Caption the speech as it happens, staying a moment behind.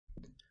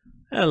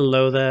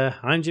Hello there,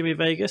 I'm Jimmy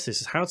Vegas.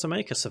 This is how to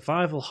make a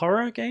survival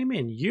horror game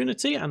in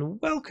Unity, and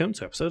welcome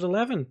to episode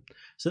 11.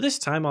 So this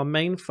time our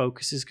main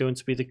focus is going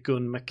to be the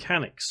gun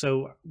mechanics.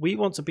 So we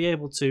want to be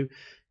able to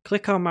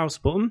click our mouse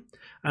button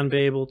and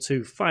be able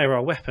to fire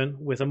our weapon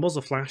with a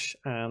muzzle flash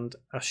and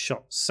a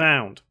shot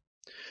sound.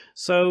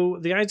 So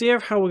the idea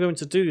of how we're going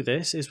to do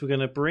this is we're going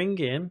to bring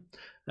in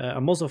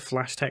a muzzle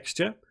flash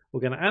texture,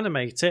 we're going to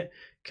animate it,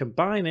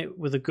 combine it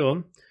with a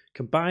gun,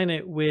 combine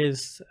it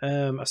with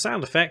a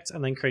sound effect,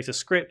 and then create a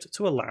script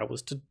to allow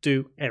us to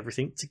do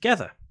everything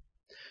together.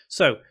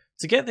 So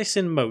to get this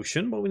in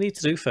motion, what we need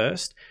to do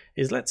first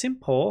is let's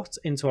import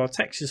into our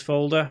textures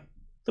folder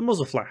the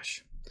muzzle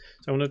flash.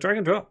 So I'm going to drag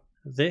and drop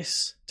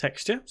this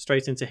texture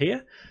straight into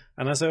here,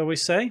 and as I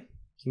always say,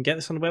 you can get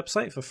this on the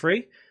website for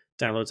free.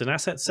 Downloads and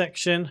assets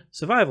section,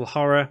 survival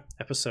horror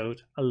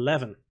episode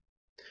 11.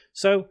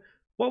 So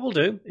what we'll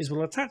do is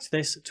we'll attach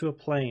this to a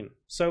plane.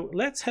 So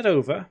let's head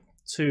over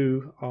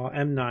to our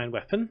M9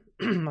 weapon,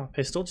 our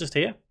pistol just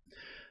here.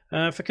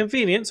 For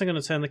convenience, I'm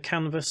going to turn the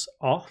canvas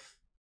off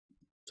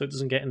so it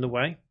doesn't get in the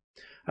way,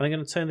 and I'm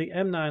going to turn the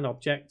M9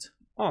 object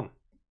on.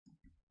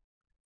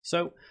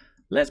 So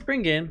let's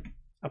bring in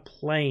a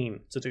plane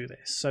to do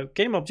this. So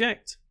game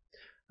object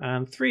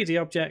and 3D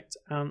object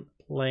and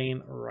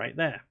plane right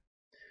there.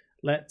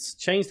 Let's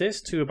change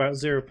this to about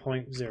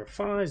 0.05,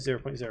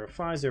 0.05,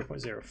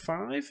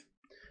 0.05,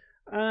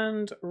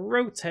 and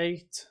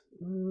rotate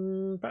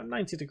about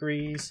 90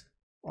 degrees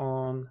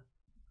on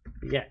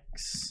the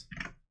X.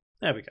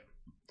 There we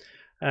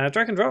go.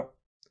 Drag and drop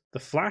the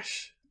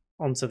flash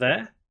onto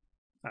there.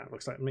 That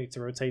looks like we need to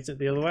rotate it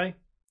the other way.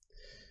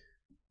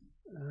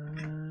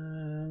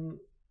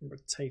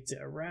 Rotate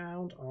it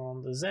around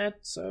on the Z,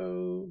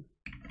 so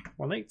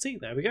 180,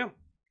 there we go.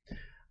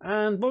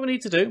 And what we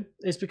need to do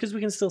is, because we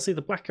can still see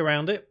the black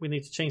around it, we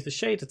need to change the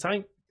shader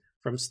type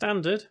from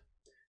standard,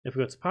 if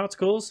we go to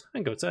particles,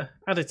 and go to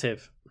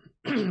additive.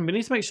 We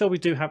need to make sure we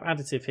do have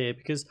additive here,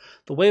 because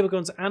the way we're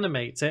going to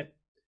animate it,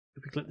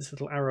 if we click this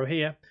little arrow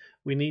here,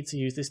 we need to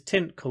use this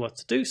tint color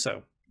to do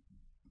so.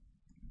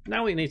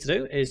 Now what you need to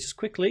do is just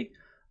quickly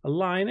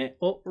align it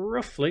up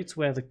roughly to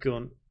where the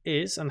gun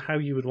is and how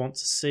you would want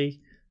to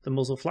see the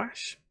muzzle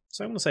flash.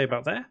 So I'm going to say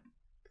about there.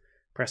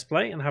 Press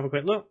play and have a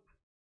quick look.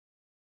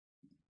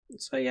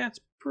 So yeah, it's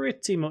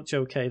pretty much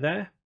okay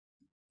there.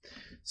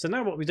 So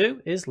now what we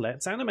do is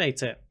let's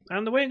animate it.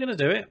 And the way I'm going to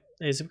do it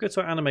is if we go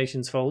to our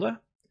animations folder,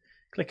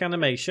 click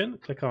animation,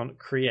 click on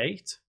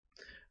create,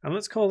 and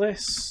let's call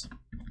this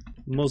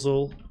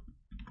muzzle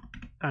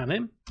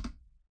anim,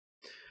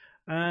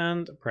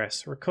 and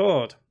press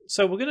record.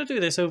 So we're going to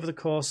do this over the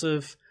course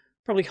of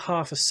probably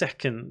half a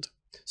second.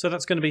 So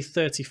that's going to be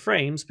 30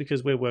 frames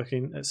because we're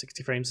working at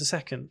 60 frames a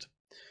second.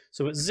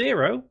 So at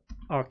 0,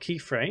 our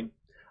keyframe,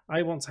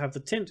 I want to have the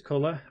tint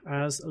color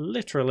as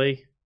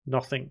literally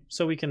nothing,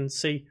 so we can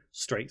see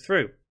straight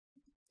through.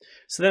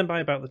 So then by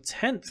about the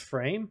 10th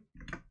frame,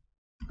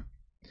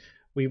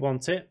 we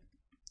want it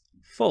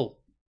full,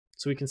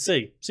 so we can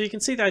see. So you can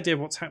see the idea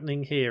of what's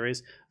happening here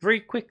is very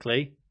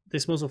quickly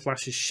this muzzle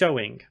flash is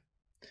showing.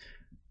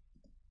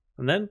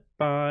 And then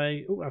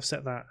by, I've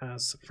set that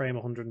as frame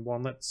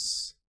 101.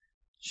 Let's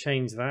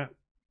change that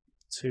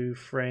to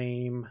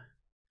frame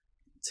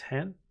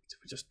 10. So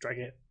we just drag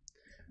it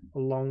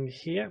along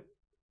here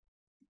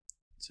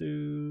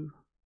to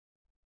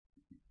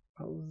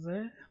about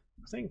there,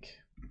 I think.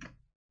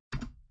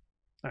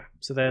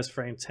 So there's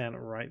frame 10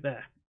 right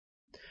there.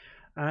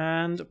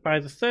 And by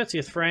the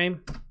 30th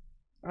frame,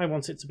 I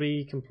want it to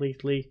be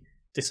completely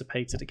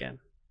dissipated again.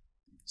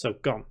 So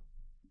gone.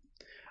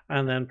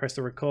 And then press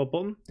the record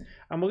button.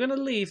 And we're going to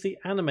leave the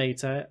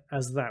animator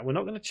as that. We're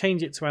not going to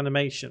change it to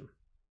animation.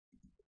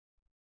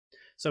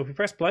 So if we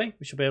press play,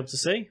 we should be able to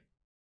see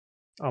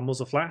our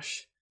muzzle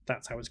flash.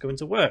 That's how it's going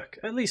to work,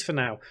 at least for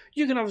now.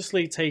 You can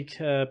obviously take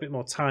a bit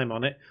more time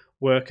on it,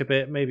 work a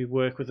bit, maybe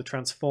work with the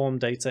transform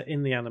data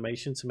in the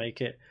animation to make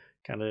it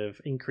kind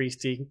of increase,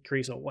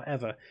 decrease, or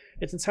whatever.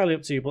 It's entirely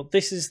up to you, but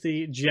this is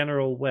the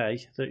general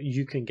way that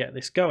you can get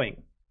this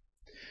going.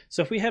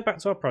 So if we head back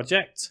to our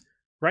project,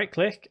 right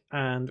click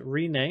and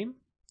rename,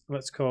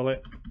 let's call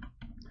it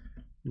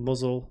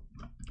muzzle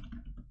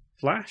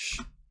flash.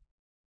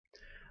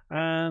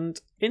 And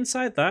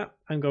inside that,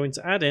 I'm going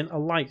to add in a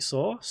light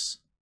source,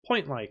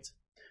 point light.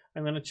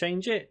 I'm going to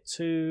change it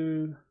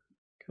to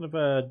kind of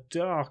a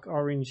dark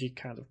orangey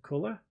kind of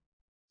color,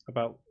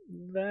 about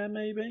there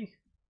maybe.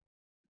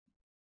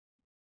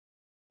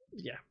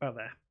 Yeah, about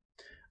there.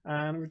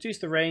 And reduce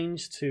the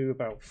range to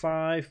about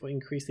 5, but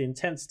increase the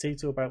intensity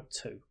to about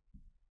 2.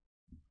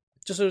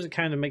 Just so it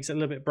kind of makes it a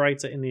little bit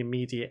brighter in the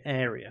immediate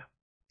area.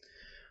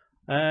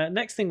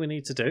 Next thing we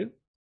need to do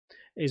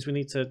is we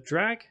need to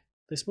drag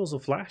this muzzle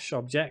flash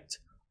object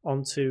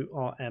onto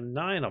our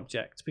M9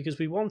 object, because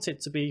we want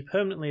it to be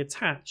permanently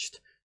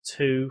attached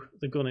to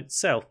the gun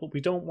itself, but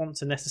we don't want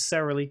to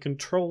necessarily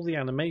control the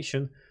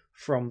animation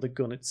from the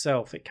gun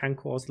itself. It can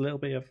cause a little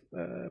bit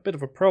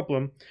of a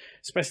problem,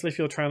 especially if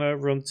you're trying to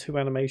run 2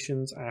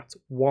 animations at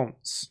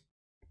once.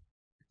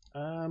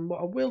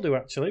 What I will do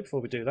actually before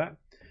we do that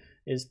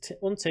is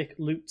untick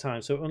loop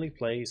time, so it only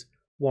plays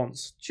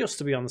once, just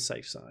to be on the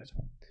safe side.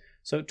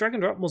 So drag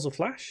and drop muzzle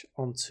flash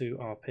onto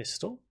our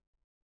pistol.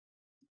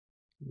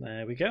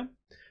 There we go.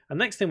 And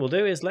next thing we'll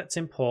do is let's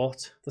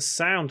import the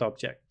sound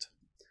object.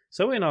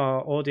 So in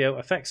our audio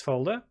effects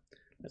folder,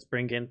 let's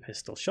bring in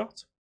pistol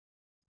shot.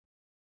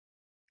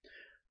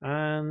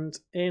 And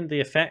in the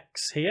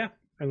effects here,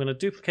 I'm going to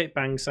duplicate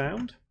bang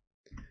sound,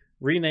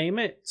 rename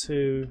it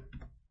to,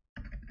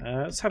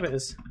 let's have it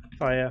as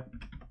fire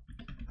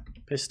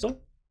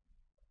pistol,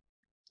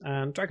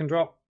 and drag and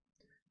drop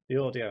the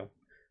audio.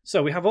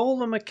 So we have all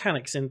the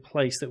mechanics in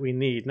place that we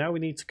need. Now we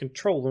need to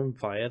control them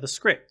via the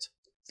script.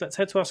 So let's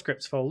head to our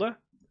scripts folder,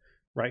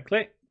 right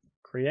click,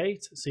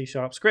 create C#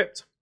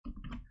 script,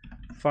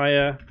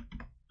 fire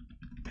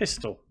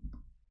pistol,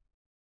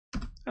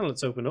 and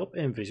let's open up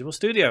in Visual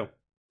Studio.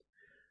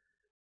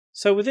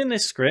 So within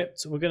this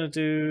script, we're going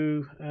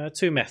to do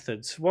two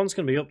methods. One's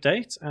going to be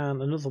update,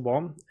 and another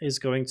one is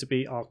going to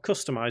be our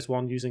customized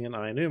one using an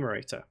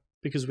enumerator,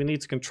 because we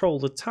need to control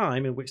the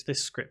time in which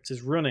this script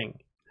is running.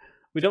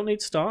 We don't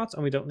need start,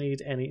 and we don't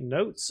need any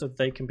notes, so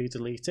they can be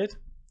deleted.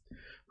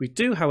 We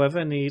do,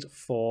 however, need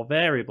 4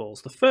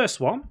 variables. The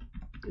first one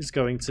is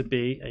going to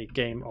be a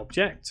game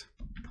object,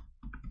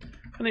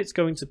 and it's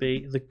going to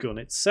be the gun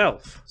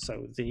itself,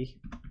 so the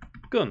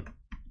gun.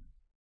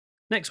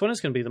 Next one is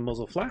going to be the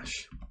muzzle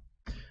flash.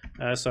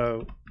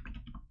 So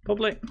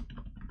public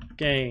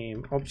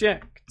game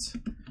object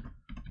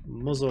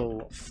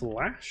muzzle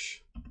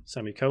flash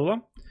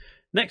semicolon.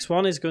 Next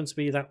one is going to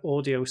be that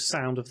audio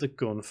sound of the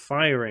gun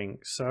firing.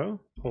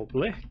 So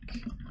public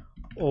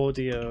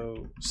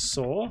audio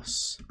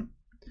source.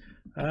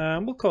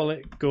 We'll call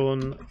it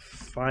gun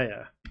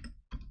fire.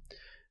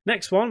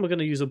 Next one, we're going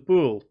to use a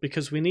bool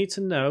because we need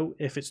to know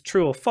if it's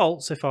true or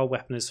false if our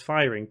weapon is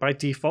firing. By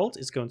default,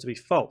 it's going to be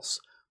false.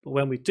 But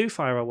when we do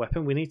fire our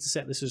weapon, we need to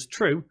set this as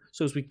true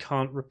so as we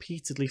can't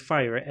repeatedly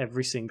fire it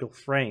every single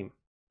frame.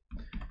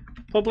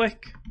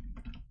 Public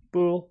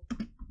bool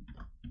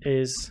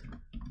is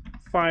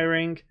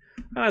firing,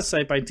 and I'd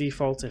say by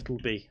default it'll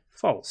be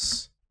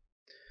false.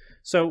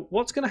 So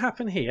what's going to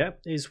happen here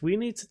is we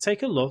need to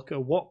take a look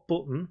at what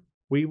button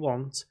we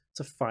want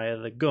to fire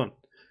the gun.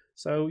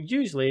 So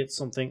usually it's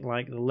something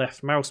like the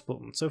left mouse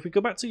button. So if we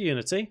go back to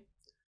Unity,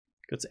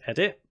 go to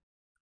Edit,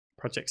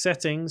 Project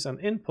Settings and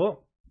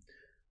Input,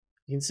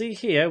 you can see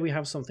here we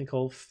have something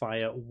called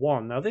Fire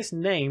 1. Now this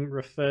name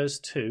refers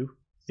to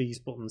these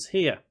buttons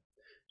here,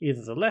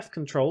 either the left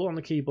control on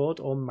the keyboard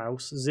or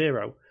mouse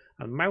 0.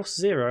 And mouse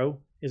 0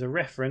 is a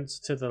reference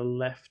to the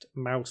left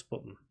mouse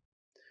button.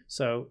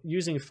 So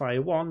using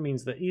Fire 1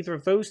 means that either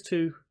of those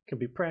two can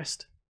be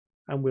pressed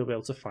and we'll be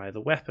able to fire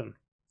the weapon.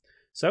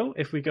 So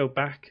if we go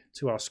back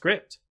to our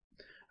script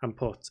and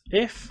put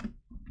if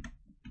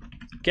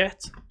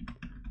get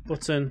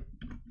button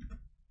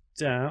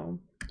down,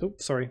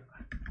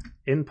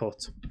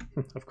 input,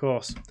 of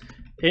course,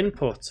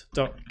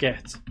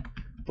 input.get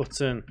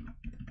button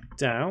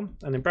down,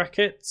 and in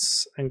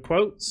brackets and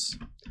quotes,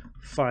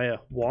 fire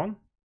 1,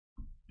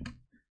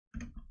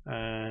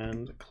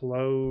 and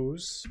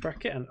close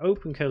bracket and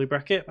open curly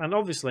bracket. And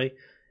obviously,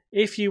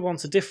 if you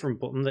want a different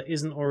button that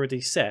isn't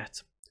already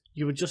set,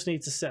 you would just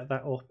need to set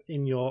that up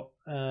in your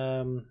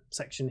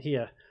section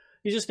here.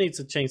 You just need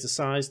to change the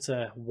size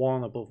to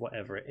 1 above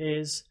whatever it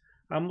is.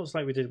 And much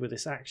like we did with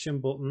this action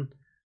button,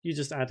 you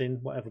just add in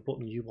whatever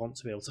button you want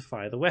to be able to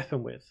fire the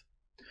weapon with.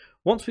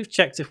 Once we've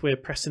checked if we're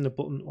pressing the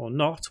button or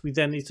not, we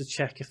then need to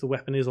check if the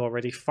weapon is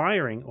already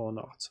firing or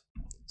not.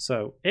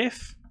 So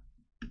if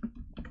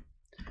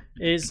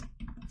is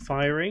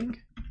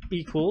firing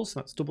equals,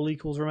 that's double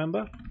equals,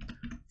 remember,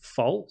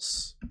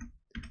 false,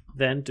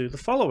 then do the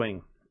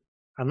following.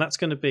 And that's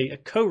going to be a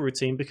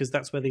coroutine because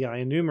that's where the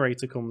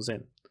enumerator comes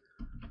in.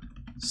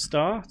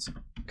 Start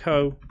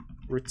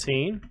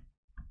coroutine.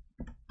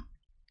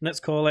 Let's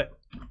call it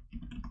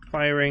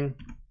firing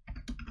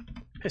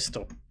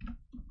pistol.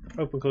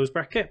 Open close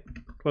bracket,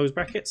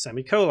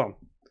 semicolon.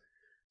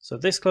 So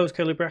this close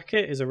curly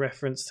bracket is a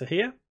reference to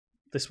here.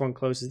 This one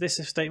closes this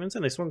if statement,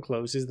 and this one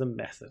closes the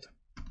method.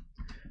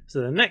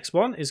 So the next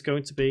one is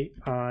going to be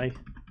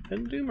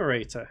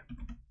enumerator,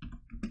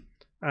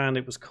 and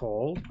it was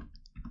called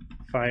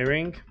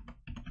firing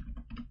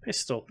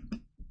pistol.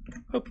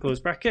 Open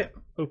close bracket,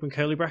 open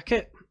curly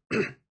bracket.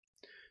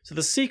 So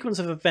the sequence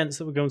of events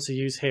that we're going to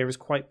use here is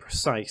quite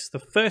precise. The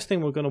first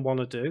thing we're going to want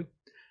to do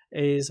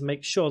is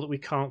make sure that we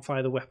can't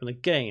fire the weapon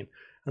again,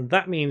 and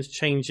that means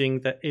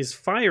changing the is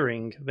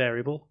firing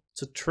variable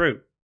to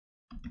true.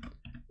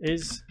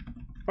 Is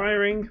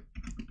firing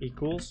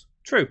equals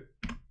true,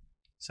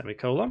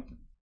 semicolon.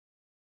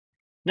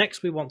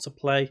 Next we want to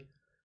play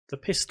the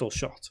pistol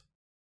shot.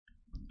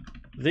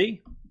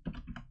 The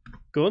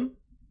gun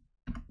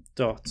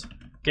dot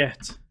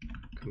get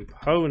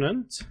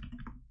component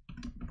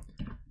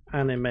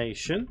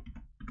animation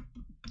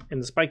in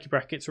the spiky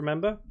brackets,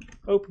 remember,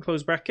 open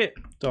close bracket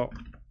dot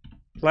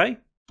play,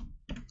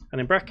 and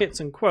in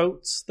brackets and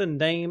quotes the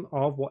name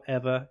of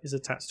whatever is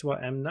attached to our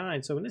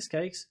M9. So in this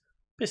case,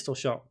 pistol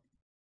shot.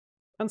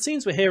 And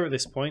since we're here at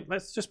this point,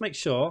 let's just make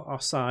sure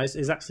our size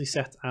is actually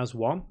set as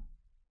 1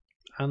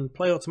 and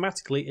play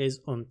automatically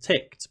is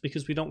unticked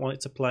because we don't want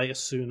it to play as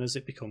soon as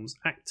it becomes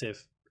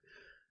active.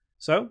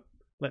 So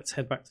let's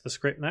head back to the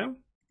script now,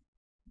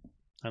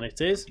 and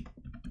it is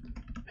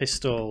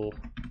pistol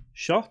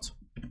shot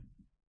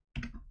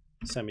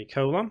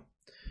semicolon.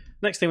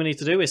 Next thing we need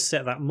to do is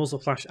set that muzzle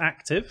flash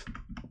active.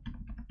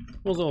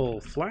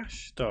 Muzzle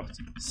flash dot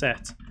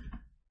set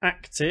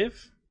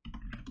active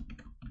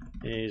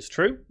is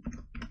true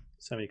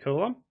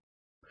semicolon.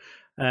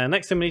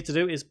 Next thing we need to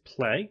do is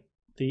play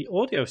the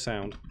audio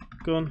sound.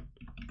 Gun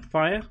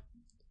fire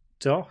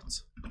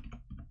dot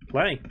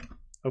play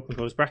open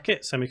close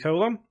bracket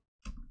semicolon.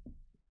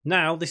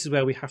 Now this is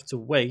where we have to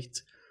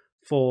wait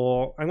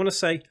for, I'm going to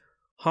say,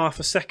 half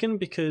a second,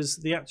 because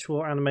the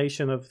actual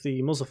animation of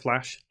the muzzle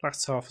flash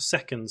lasts half a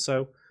second,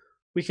 so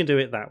we can do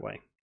it that way.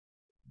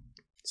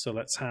 So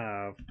let's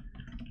have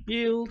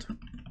yield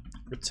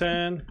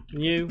return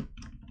new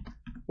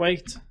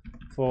wait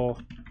for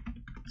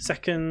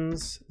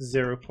seconds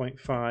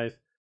 0.5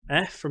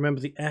 f.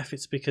 Remember the f,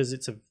 it's because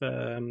it's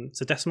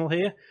a decimal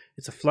here,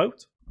 it's a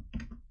float.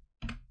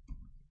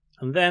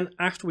 And then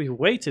after we've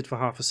waited for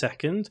half a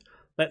second,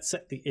 let's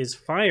set the is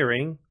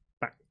firing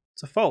back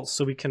to false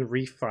so we can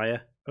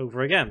refire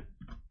over again.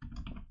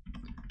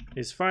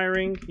 Is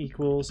firing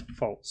equals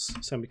false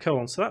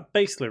semicolon. So that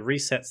basically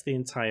resets the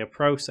entire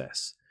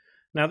process.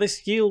 Now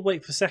this yield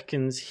wait for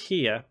seconds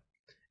here,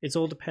 it's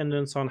all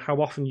dependent on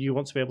how often you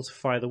want to be able to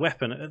fire the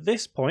weapon. At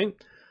this point,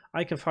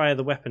 I can fire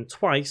the weapon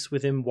twice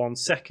within 1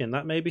 second.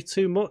 That may be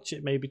too much,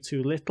 it may be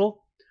too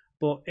little,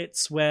 but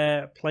it's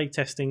where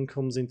playtesting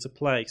comes into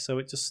play. So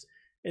it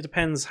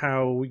depends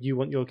how you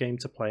want your game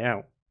to play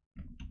out.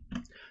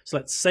 So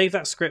let's save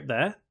that script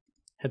there,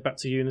 head back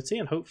to Unity,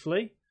 and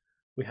hopefully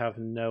we have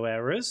no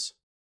errors.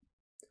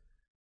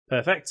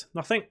 Perfect,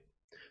 nothing.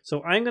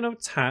 So I'm going to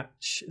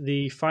attach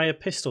the fire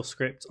pistol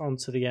script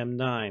onto the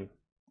M9.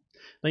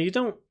 Now you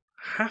don't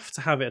have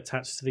to have it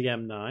attached to the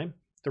M9.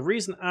 The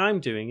reason I'm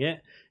doing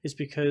it is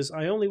because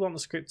I only want the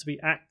script to be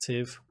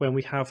active when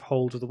we have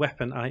hold of the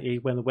weapon, i.e.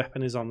 when the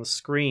weapon is on the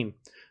screen,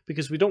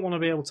 because we don't want to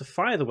be able to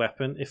fire the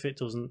weapon if it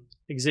doesn't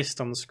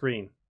exist on the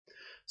screen.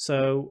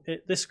 So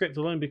this script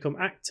will only become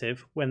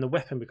active when the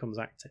weapon becomes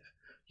active.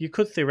 You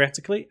could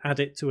theoretically add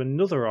it to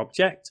another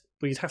object,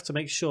 but you'd have to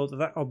make sure that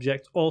that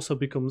object also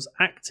becomes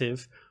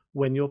active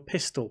when your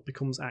pistol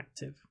becomes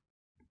active.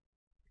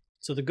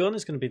 So the gun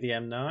is going to be the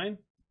M9.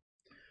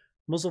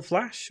 Muzzle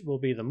flash will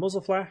be the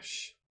muzzle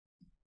flash,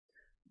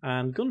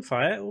 and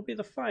gunfire will be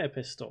the fire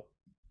pistol.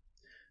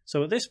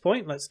 So at this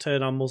point, let's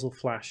turn our muzzle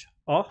flash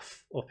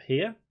off up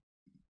here,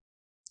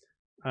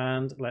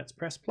 and let's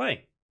press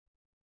play.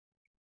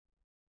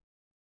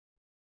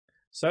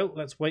 So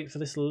let's wait for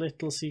this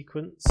little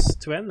sequence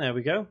to end. There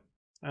we go,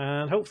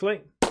 and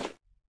hopefully.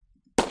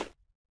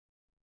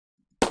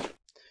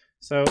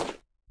 So,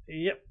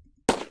 yep,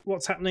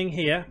 what's happening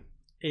here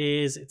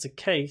is it's a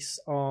case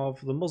of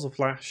the muzzle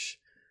flash.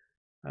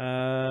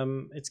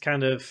 It's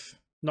kind of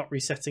not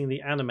resetting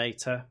the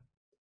animator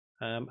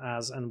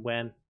as and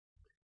when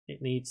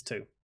it needs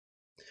to.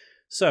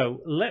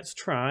 So let's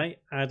try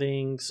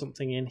adding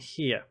something in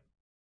here.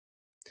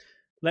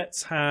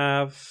 Let's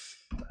have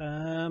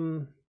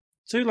 2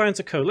 lines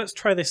of code. Let's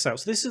try this out.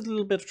 So this is a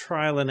little bit of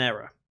trial and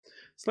error.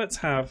 So let's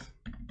have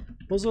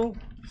muzzle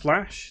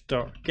flash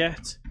dot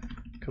get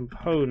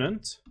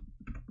component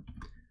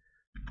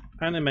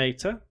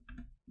animator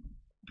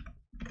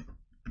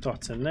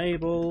dot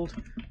enabled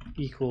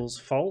equals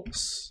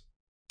false,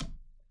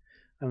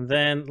 and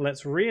then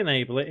let's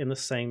re-enable it in the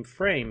same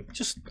frame,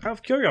 just out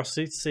of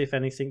curiosity to see if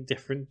anything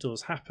different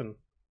does happen.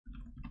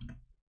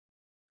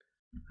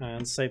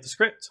 And save the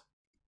script,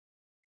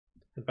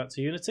 head back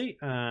to Unity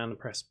and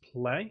press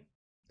play.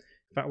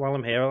 In fact, while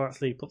I'm here, I'll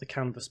actually put the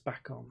canvas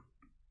back on.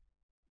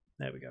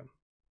 There we go.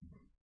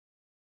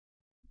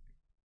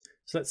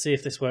 So let's see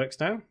if this works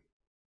now.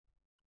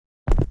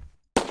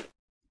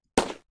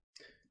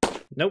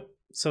 Nope.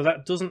 So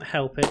that doesn't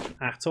help it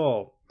at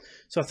all.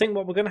 So I think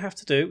what we're going to have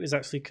to do is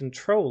actually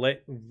control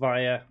it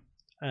via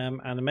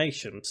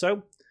animation.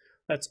 So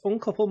let's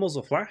uncouple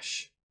muzzle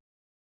flash.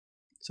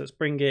 So let's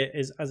bring it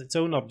as its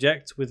own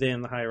object within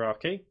the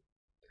hierarchy.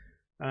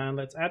 And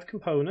let's add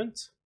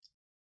component,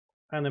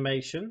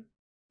 animation,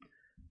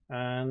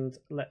 and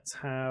let's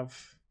have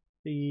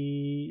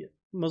the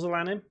muzzle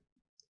anim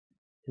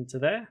into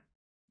there.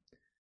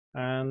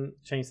 And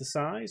change the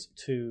size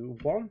to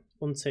 1,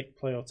 untick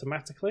play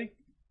automatically.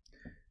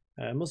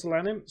 Muzzle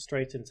anim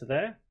straight into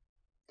there,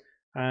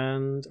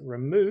 and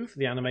remove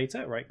the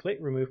animator, right click,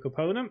 remove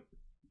component,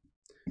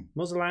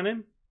 muzzle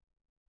anim,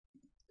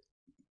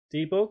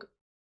 debug,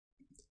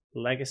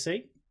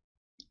 legacy,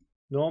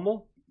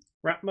 normal,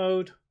 wrap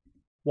mode,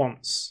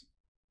 once,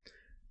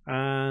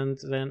 and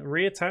then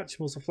reattach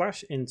muzzle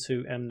flash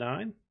into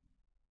M9.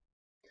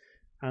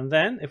 And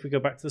then if we go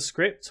back to the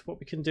script, what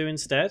we can do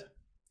instead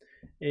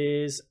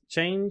is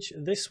change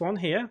this one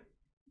here.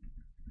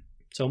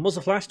 So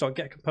muzzle flash dot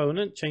get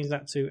component, change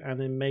that to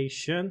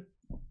animation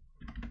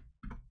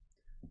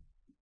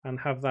and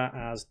have that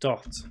as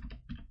dot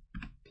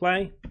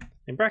play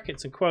in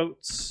brackets and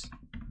quotes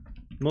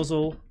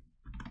muzzle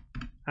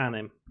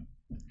anim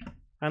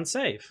and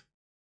save.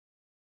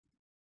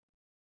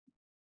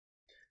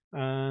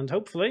 And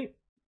hopefully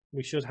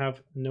we should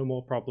have no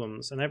more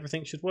problems and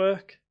everything should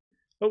work.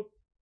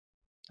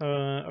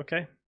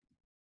 Okay.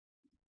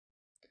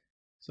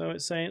 So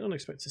it's saying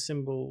unexpected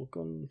symbol,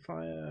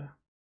 gunfire.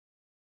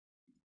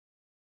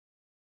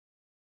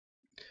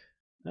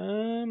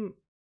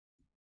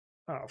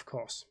 Of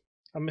course.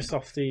 I missed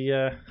off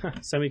the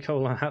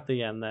semicolon at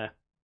the end there.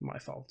 My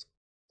fault.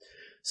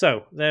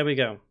 So there we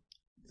go.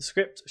 The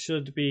script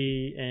should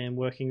be in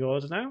working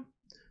order now.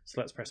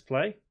 So let's press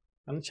play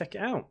and check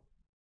it out.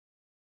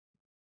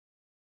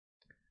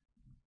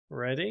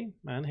 Ready,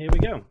 and here we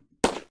go.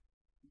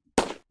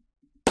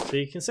 So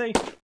you can see.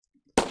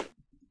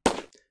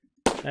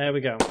 There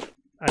we go.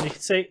 And you can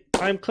see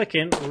I'm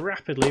clicking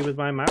rapidly with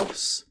my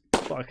mouse,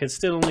 but I can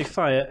still only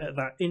fire at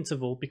that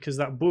interval because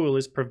that bool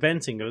is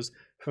preventing us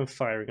from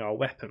firing our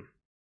weapon.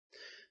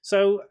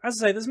 So,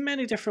 as I say, there's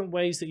many different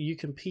ways that you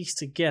can piece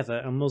together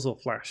a muzzle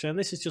flash, and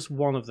this is just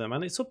one of them.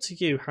 And it's up to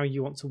you how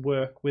you want to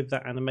work with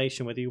that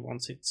animation, whether you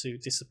want it to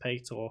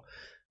dissipate or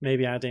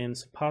maybe add in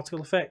some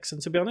particle effects.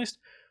 And to be honest,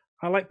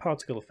 I like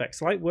particle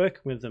effects. I like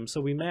working with them,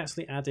 so we may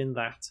actually add in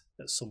that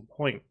at some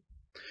point.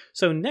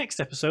 So next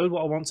episode,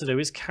 what I want to do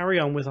is carry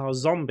on with our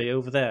zombie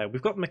over there.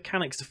 We've got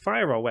mechanics to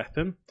fire our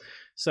weapon,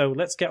 so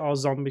let's get our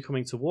zombie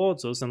coming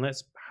towards us and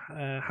let's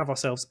have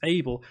ourselves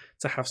able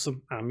to have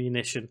some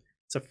ammunition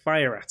to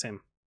fire at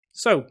him.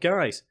 So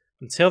guys,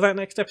 until that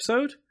next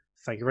episode,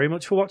 thank you very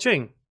much for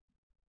watching.